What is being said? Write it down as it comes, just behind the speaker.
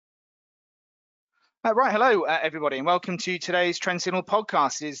Right, hello everybody, and welcome to today's Trend Signal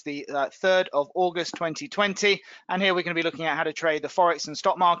podcast. It is the 3rd of August 2020, and here we're going to be looking at how to trade the forex and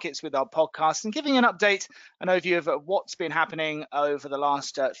stock markets with our podcast and giving an update, an overview of what's been happening over the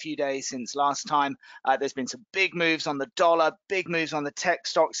last few days since last time. There's been some big moves on the dollar, big moves on the tech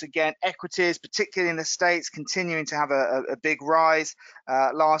stocks again, equities, particularly in the States, continuing to have a big rise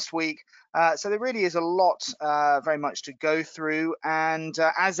last week. So there really is a lot very much to go through, and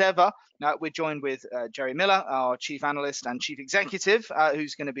as ever, we're joined with Jerry Miller, our Chief Analyst and Chief Executive,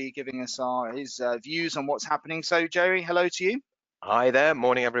 who's going to be giving us his views on what's happening. So Jerry, hello to you. Hi there,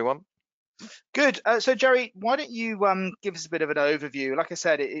 morning everyone. Good. So Jerry, why don't you give us a bit of an overview? Like I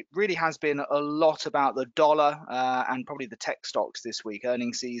said, it really has been a lot about the dollar and probably the tech stocks this week.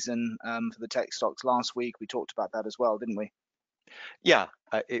 Earnings season for the tech stocks last week. We talked about that as well, didn't we? Yeah,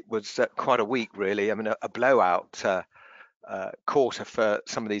 it was quite a week really. I mean, a blowout quarter for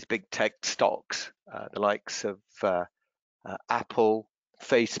some of these big tech stocks, the likes of Apple,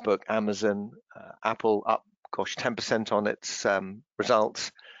 Facebook, Amazon. Apple up, 10% on its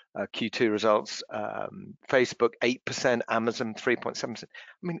results, Q2 results. Facebook 8%, Amazon 3.7%. I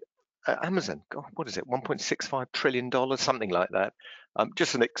mean, Amazon, God, what is it? $1.65 trillion, something like that.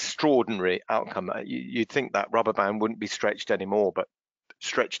 Just an extraordinary outcome. You'd think that rubber band wouldn't be stretched anymore, but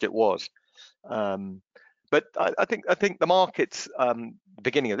stretched it was. But I think the markets,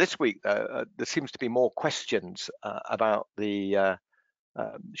 beginning of this week, there seems to be more questions about the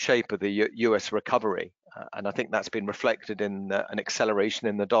shape of the US recovery, and I think that's been reflected in an acceleration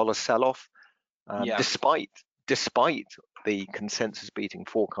in the dollar sell-off, despite the consensus beating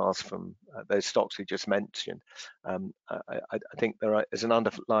forecast from those stocks we just mentioned. I think there is an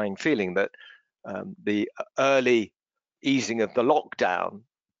underlying feeling that the early easing of the lockdown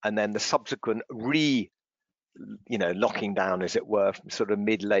and then the subsequent locking down, as it were, from sort of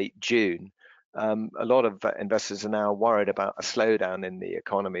mid-late June. A lot of investors are now worried about a slowdown in the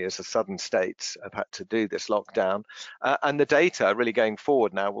economy as the southern states have had to do this lockdown. And the data really going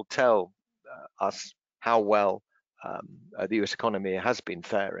forward now will tell us how well the US economy has been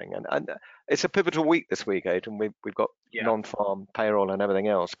faring. And it's a pivotal week this week, Adrian. We've got non-farm payroll and everything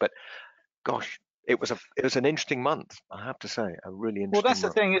else. But gosh, it was an interesting month, I have to say, a really interesting Well, that's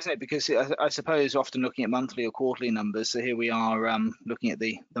month. the thing, isn't it? Because I suppose often looking at monthly or quarterly numbers. So here we are looking at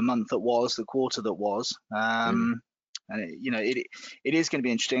the month that was, the quarter that was. And it is going to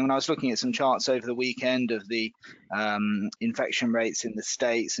be interesting. When I was looking at some charts over the weekend of the infection rates in the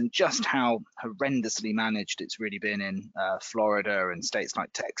States and just how horrendously managed it's really been in Florida and states like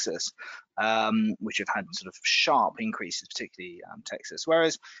Texas, which have had sort of sharp increases, particularly Texas.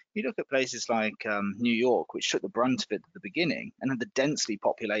 Whereas you look at places like New York, which took the brunt of it at the beginning, and in the densely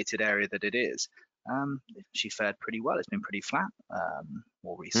populated area that it is, it's actually fared pretty well. It's been pretty flat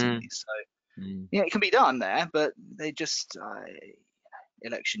more recently. So yeah, it can be done there, but they just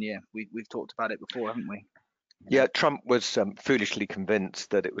election year. We've talked about it before, haven't we? Yeah, Trump was foolishly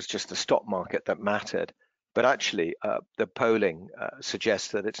convinced that it was just the stock market that mattered. But actually, the polling suggests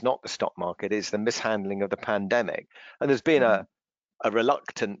that it's not the stock market, it's the mishandling of the pandemic. And there's been a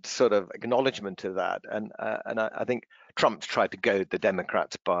reluctant sort of acknowledgement of that. And I think Trump's tried to goad the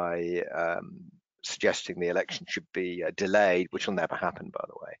Democrats by suggesting the election should be delayed, which will never happen, by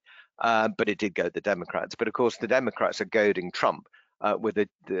the way. But it did goad the Democrats. But of course, the Democrats are goading Trump with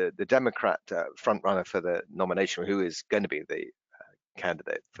the Democrat frontrunner for the nomination, who is going to be the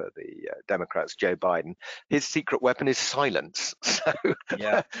candidate for the Democrats, Joe Biden. His secret weapon is silence. So,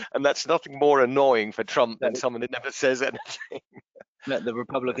 and that's nothing more annoying for Trump than someone who never says anything. Let the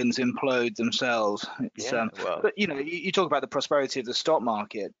Republicans implode themselves. But you talk about the prosperity of the stock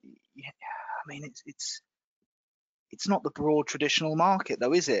market. I mean, it's not the broad traditional market,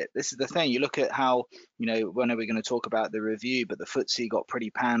 though, is it? This is the thing. You look at how, when are we going to talk about the review? But the FTSE got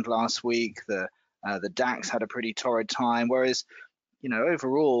pretty panned last week. The DAX had a pretty torrid time. Whereas,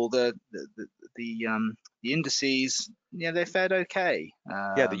 overall, the indices, they fared okay.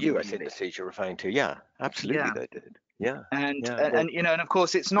 The US indices you're referring to, absolutely they did. And of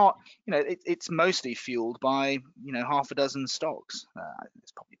course it's not, it's mostly fueled by half a dozen stocks.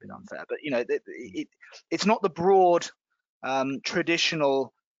 It's probably a bit unfair, but it's not the broad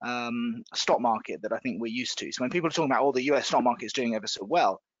traditional stock market that I think we're used to. So when people are talking about the US stock market is doing ever so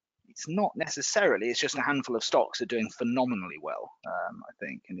well, it's not necessarily. It's just a handful of stocks are doing phenomenally well, I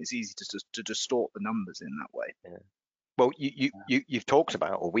think, and it's easy to distort the numbers in that way. Well, you've talked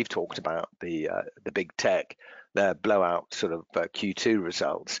about, or we've talked about the big tech, their blowout sort of Q2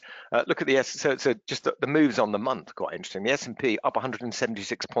 results. Look at so just the moves on the month, quite interesting. The S&P up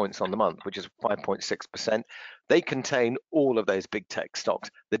 176 points on the month, which is 5.6%. They contain all of those big tech stocks.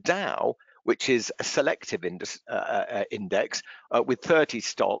 The Dow which is a selective index with 30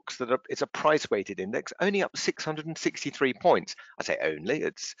 stocks it's a price-weighted index, only up 663 points. I say only,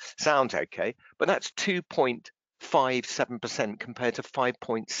 it sounds okay, but that's 2.57% compared to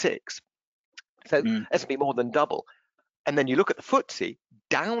 5.6. So S&P more than double. And then you look at the FTSE,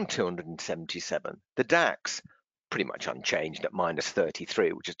 down 277. The DAX, pretty much unchanged at minus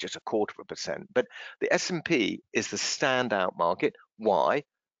 33, which is just 0.25%. But the S&P is the standout market. Why?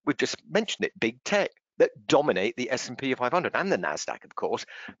 We've just mentioned it, big tech that dominate the S&P 500 and the NASDAQ, of course.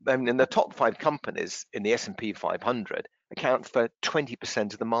 And the top 5 companies in the S&P 500 account for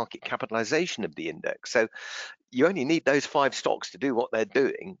 20% of the market capitalization of the index. So you only need those 5 stocks to do what they're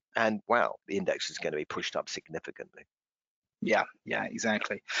doing, and wow, the index is going to be pushed up significantly. Yeah,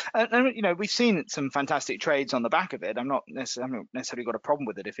 exactly. And you know, we've seen some fantastic trades on the back of it. I'm not necessarily got a problem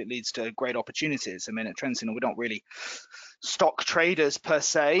with it if it leads to great opportunities. I mean, at Trendsignal, we're not really stock traders per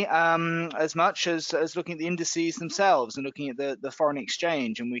se, as much as looking at the indices themselves and looking at the foreign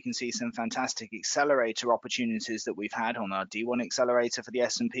exchange, and we can see some fantastic accelerator opportunities that we've had on our D1 accelerator for the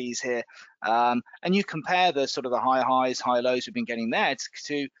S&Ps here. And you compare the sort of the high highs, high lows we've been getting there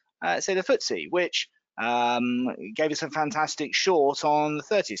to say the FTSE, which gave us a fantastic short on the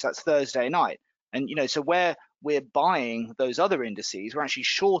 30th. So that's Thursday night. And, you know, so where we're buying those other indices, we're actually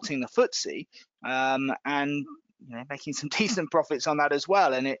shorting the FTSE and, you know, making some decent profits on that as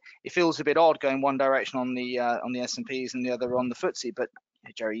well. And it feels a bit odd going one direction on the S&Ps and the other on the FTSE. But,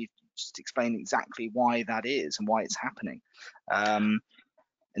 Jerry, you just explained exactly why that is and why it's happening. And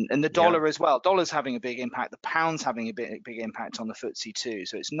the dollar as well. Dollar's having a big impact. The pound's having a big impact on the FTSE too.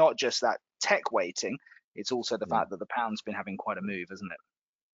 So it's not just that tech weighting. It's also the fact that the pound's been having quite a move, isn't it?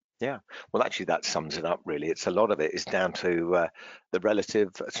 Yeah. Well, actually, that sums it up, really. It's a lot of it is down to the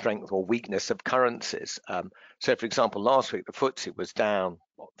relative strength or weakness of currencies. So, for example, last week, the FTSE was down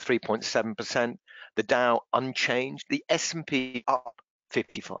 3.7%. The Dow unchanged. The S&P up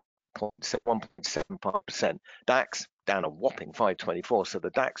 1.75%. DAX down a whopping 524. So the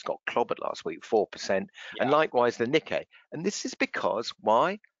DAX got clobbered last week, 4%. And likewise, the Nikkei. And this is because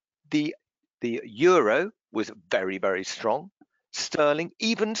why? The euro was very, very strong. Sterling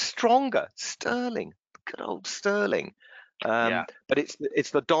even stronger. Sterling, good old sterling. But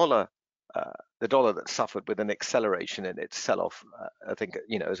it's the dollar that suffered with an acceleration in its sell-off. I think,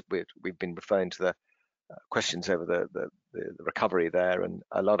 you know, as we've been referring to the questions over the recovery there, and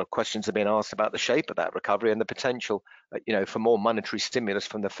a lot of questions have been asked about the shape of that recovery and the potential, you know, for more monetary stimulus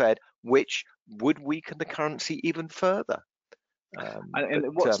from the Fed, which would weaken the currency even further.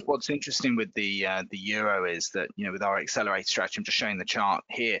 And what's interesting with the euro is that, you know, with our accelerated strategy, I'm just showing the chart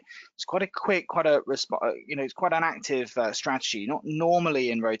here. It's quite a quick, it's quite an active strategy. Not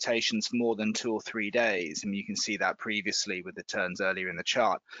normally in rotations for more than 2 or 3 days. I mean, you can see that previously with the turns earlier in the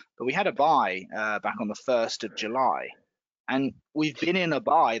chart. But we had a buy back on the 1st of July. And we've been in a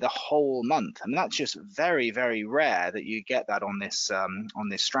buy the whole month. I mean, that's just very, very rare that you get that on this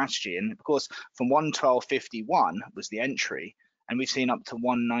strategy. And of course, from 112.51 was the entry. And we've seen up to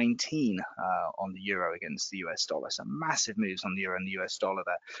 119 on the euro against the US dollar. So massive moves on the euro and the US dollar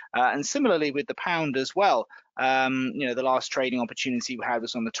there. And similarly with the pound as well. You know, the last trading opportunity we had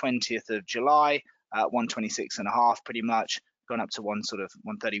was on the 20th of July, 126.5 pretty much, gone up to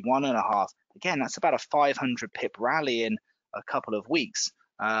 131.5. Again, that's about a 500 pip rally in a couple of weeks.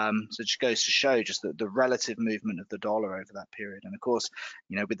 So it just goes to show just the relative movement of the dollar over that period. And of course,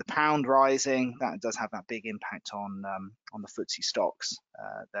 you know, with the pound rising, that does have that big impact on the FTSE stocks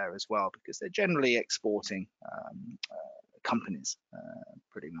there as well, because they're generally exporting companies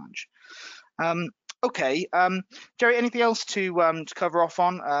pretty much. Okay, Jerry, anything else to cover off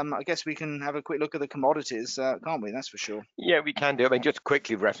on? I guess we can have a quick look at the commodities, can't we? That's for sure. Yeah, we can do. I mean, just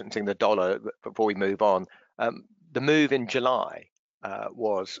quickly referencing the dollar before we move on. The move in July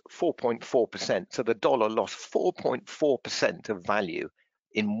was 4.4%. So the dollar lost 4.4% of value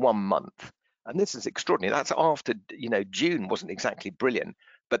in 1 month. And this is extraordinary. That's after, you know, June wasn't exactly brilliant,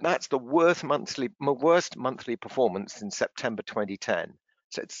 but that's the worst monthly performance since September 2010.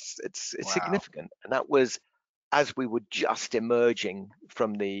 So it's wow. Significant. And that was as we were just emerging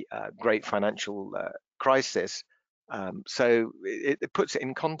from the great financial crisis. So it puts it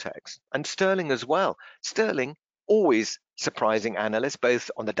in context. And sterling as well. Sterling, always surprising analysts, both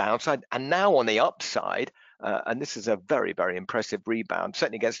on the downside and now on the upside. And this is a very, very impressive rebound,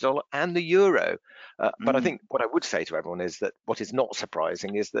 certainly against the dollar and the euro. But I think what I would say to everyone is that what is not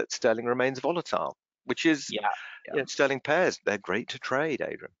surprising is that sterling remains volatile, which is, you know, sterling pairs, they're great to trade,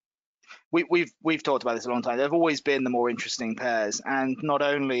 Adrian. we've talked about this a long time. They've always been the more interesting pairs, and not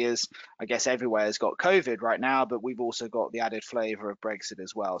only is, I guess, everywhere has got COVID right now, but we've also got the added flavour of Brexit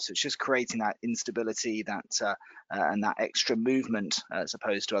as well. So it's just creating that instability, and that extra movement as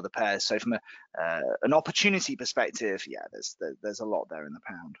opposed to other pairs. So from an opportunity perspective, yeah, there's a lot there in the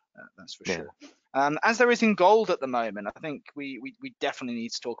pound, that's for sure. As there is in gold at the moment, I think we definitely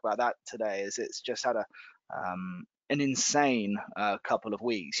need to talk about that today, as it's just had an insane couple of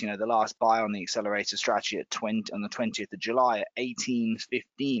weeks. The last buy on the accelerator strategy on the 20th of July at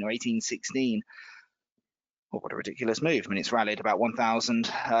 1815 or 1816. Oh, what a ridiculous move. I mean, it's rallied about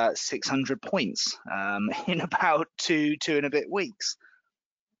 1,600 points in about two and a bit weeks.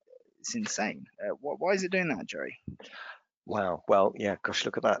 It's insane. Why is it doing that, Jerry? Wow. Well, yeah, gosh,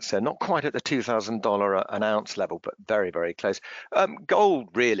 look at that. So not quite at the $2,000 an ounce level, but very, very close. Gold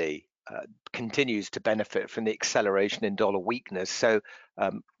really continues to benefit from the acceleration in dollar weakness. So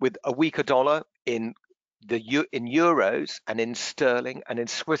with a weaker dollar in euros and in sterling and in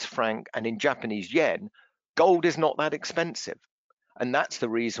Swiss franc and in Japanese yen, gold is not that expensive. And that's the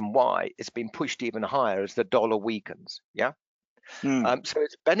reason why it's been pushed even higher as the dollar weakens. Yeah. So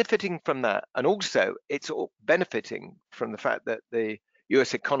it's benefiting from that. And also it's benefiting from the fact that the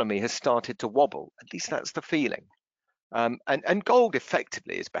US economy has started to wobble. At least that's the feeling. And gold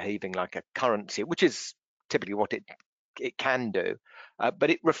effectively is behaving like a currency, which is typically what it can do, but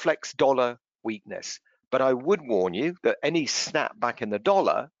it reflects dollar weakness. But I would warn you that any snapback in the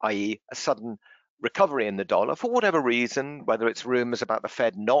dollar, i.e. a sudden recovery in the dollar, for whatever reason, whether it's rumors about the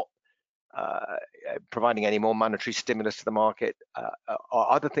Fed not providing any more monetary stimulus to the market,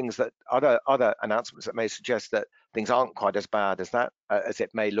 or other things that other announcements that may suggest that things aren't quite as bad as that, as it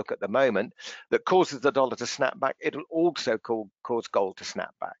may look at the moment, that causes the dollar to snap back, it'll also cause gold to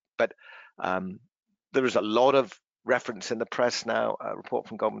snap back. But there is a lot of reference in the press now, a report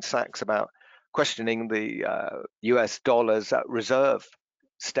from Goldman Sachs about questioning the US dollar's reserve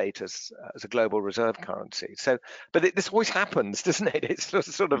status as a global reserve currency. So, but this always happens, doesn't it? It's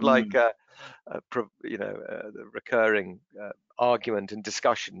sort of like the recurring argument and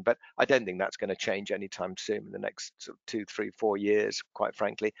discussion. But I don't think that's going to change anytime soon in the next sort of 2, 3, 4 years, quite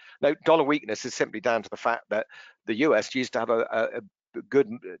frankly. No, dollar weakness is simply down to the fact that the US used to have a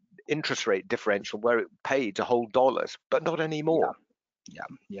good interest rate differential where it paid to hold dollars, but not anymore.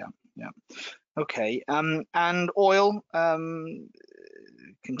 Yeah. Okay. And oil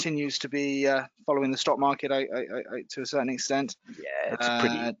continues to be following the stock market I to a certain extent. Yeah,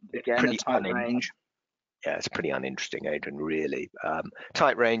 it's pretty tight range. Yeah, it's pretty uninteresting, Adrian, really.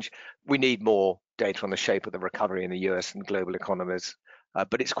 Tight range. We need more data on the shape of the recovery in the US and global economies.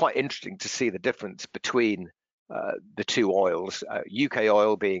 But it's quite interesting to see the difference between the two oils, UK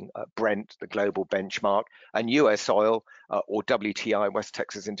oil being Brent, the global benchmark, and US oil or WTI, West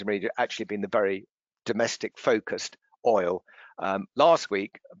Texas Intermediate, actually being the very domestic focused oil. Last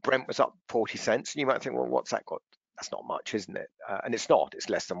week, Brent was up 40 cents. And you might think, well, what's that got? That's not much, isn't it? And it's not, it's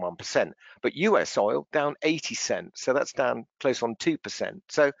less than 1%. But US oil down 80 cents. So that's down close on 2%.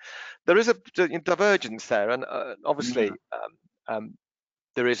 So there is a divergence there. And obviously,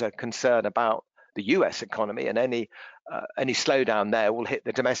 there is a concern about the US economy, and any slowdown there will hit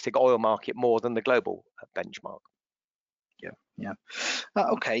the domestic oil market more than the global benchmark. Yeah.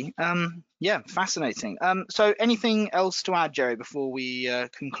 Okay. Yeah, fascinating. So anything else to add, Jerry, before we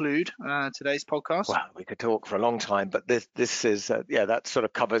conclude today's podcast? Well, we could talk for a long time, but this is that sort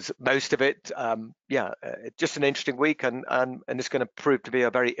of covers most of it. Just an interesting week, and it's going to prove to be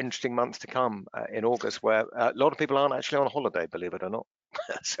a very interesting month to come in August, where a lot of people aren't actually on holiday, believe it or not.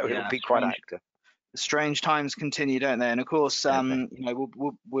 So it'll be quite active. Strange times continue, don't they? And of course,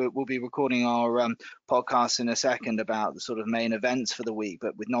 we'll be recording our podcast in a second about the sort of main events for the week.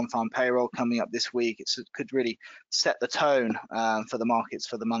 But with non-farm payroll coming up this week, it could really set the tone for the markets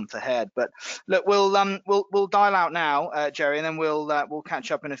for the month ahead. But look, we'll dial out now, Jerry, and then we'll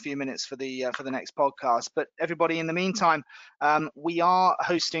catch up in a few minutes for the next podcast. But everybody, in the meantime, we are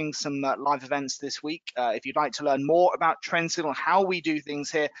hosting some live events this week. If you'd like to learn more about Trend Signal, how we do things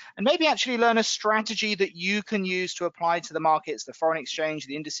here, and maybe actually learn a strategy that you can use to apply to the markets, the foreign exchange,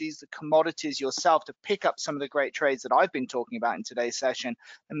 the indices, the commodities yourself, to pick up some of the great trades that I've been talking about in today's session,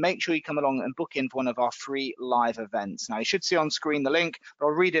 and make sure you come along and book in for one of our free live events. Now, you should see on screen the link, but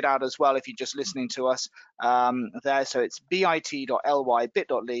I'll read it out as well if you're just listening to us there. So it's bit.ly/learnts.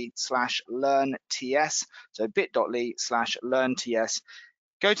 So bit.ly/learnts.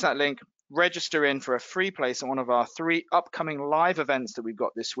 Go to that link, register in for a free place at one of our 3 upcoming live events that we've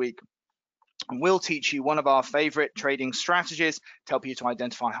got this week. And we'll teach you one of our favorite trading strategies to help you to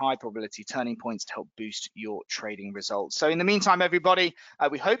identify high probability turning points to help boost your trading results. So in the meantime, everybody,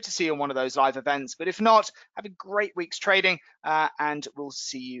 we hope to see you on one of those live events. But if not, have a great week's trading and we'll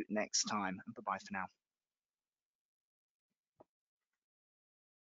see you next time. Bye-bye for now.